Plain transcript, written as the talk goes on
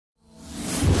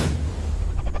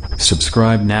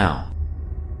Subscribe now.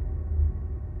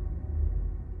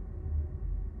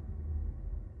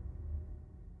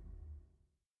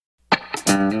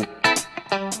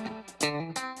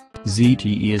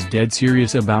 ZTE is dead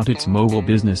serious about its mobile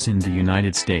business in the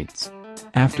United States.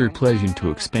 After pledging to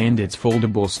expand its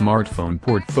foldable smartphone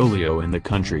portfolio in the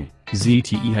country,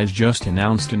 ZTE has just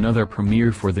announced another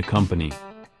premiere for the company.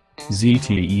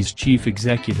 ZTE's chief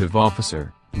executive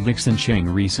officer, Lixin Cheng,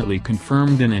 recently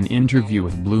confirmed in an interview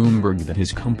with Bloomberg that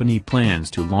his company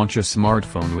plans to launch a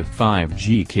smartphone with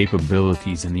 5G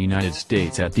capabilities in the United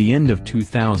States at the end of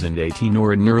 2018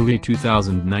 or in early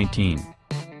 2019.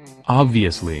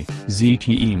 Obviously,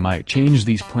 ZTE might change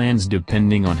these plans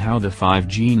depending on how the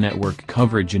 5G network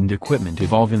coverage and equipment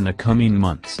evolve in the coming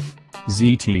months.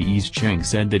 ZTE's Cheng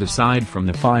said that aside from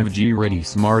the 5G-ready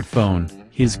smartphone,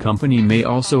 his company may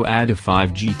also add a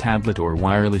 5G tablet or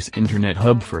wireless internet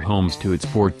hub for homes to its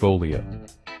portfolio.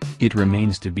 It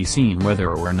remains to be seen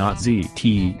whether or not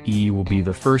ZTE will be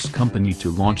the first company to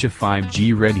launch a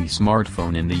 5G-ready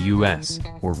smartphone in the US,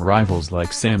 or rivals like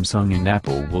Samsung and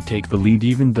Apple will take the lead,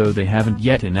 even though they haven't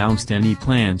yet announced any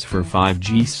plans for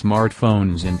 5G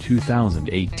smartphones in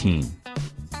 2018.